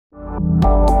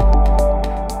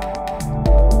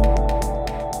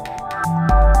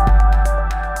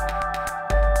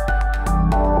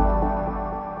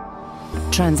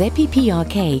TransEpi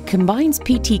PRK combines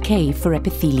PTK for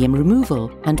epithelium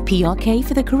removal and PRK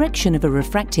for the correction of a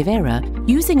refractive error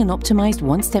using an optimized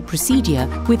one-step procedure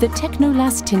with a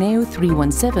Technolast Tineo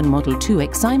 317 Model 2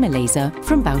 excimer laser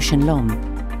from Bausch & Lomb.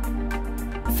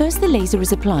 First, the laser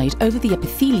is applied over the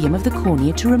epithelium of the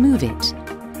cornea to remove it.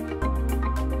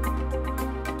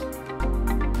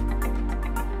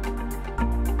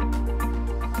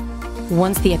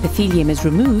 Once the epithelium is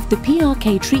removed, the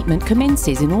PRK treatment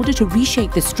commences in order to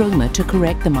reshape the stroma to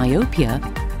correct the myopia,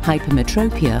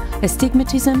 hypermetropia,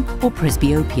 astigmatism or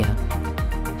presbyopia.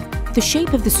 The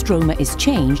shape of the stroma is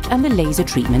changed and the laser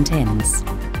treatment ends.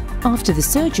 After the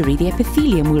surgery, the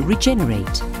epithelium will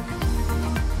regenerate.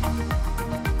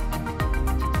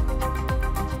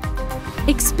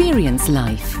 Experience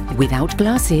life without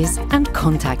glasses and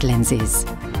contact lenses.